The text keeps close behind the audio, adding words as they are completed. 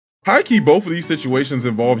High-key, both of these situations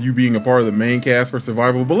involve you being a part of the main cast for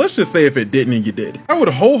survival, but let's just say if it didn't and you did. I would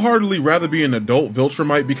wholeheartedly rather be an adult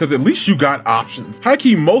Viltramite because at least you got options.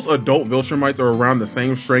 High-key, most adult Viltramites are around the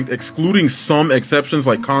same strength, excluding some exceptions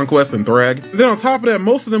like Conquest and Thrag. And then on top of that,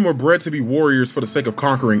 most of them were bred to be warriors for the sake of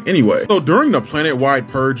conquering anyway. So during the planet-wide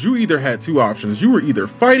purge, you either had two options. You were either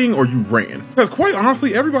fighting or you ran. Because quite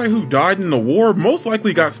honestly, everybody who died in the war most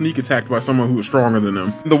likely got sneak attacked by someone who was stronger than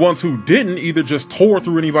them. And the ones who didn't either just tore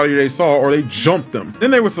through anybody they saw or they jumped them.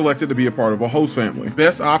 Then they were selected to be a part of a host family.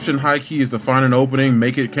 Best option high-key is to find an opening,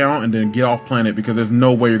 make it count, and then get off planet because there's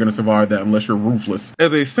no way you're going to survive that unless you're ruthless.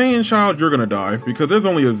 As a Saiyan child, you're going to die because there's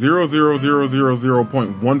only a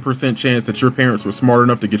 0.1% chance that your parents were smart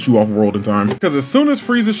enough to get you off world in time. Because as soon as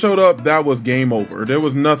Frieza showed up, that was game over. There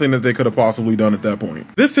was nothing that they could have possibly done at that point.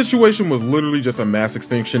 This situation was literally just a mass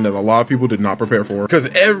extinction that a lot of people did not prepare for because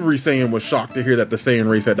every Saiyan was shocked to hear that the Saiyan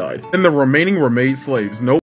race had died. And the remaining were made slaves. No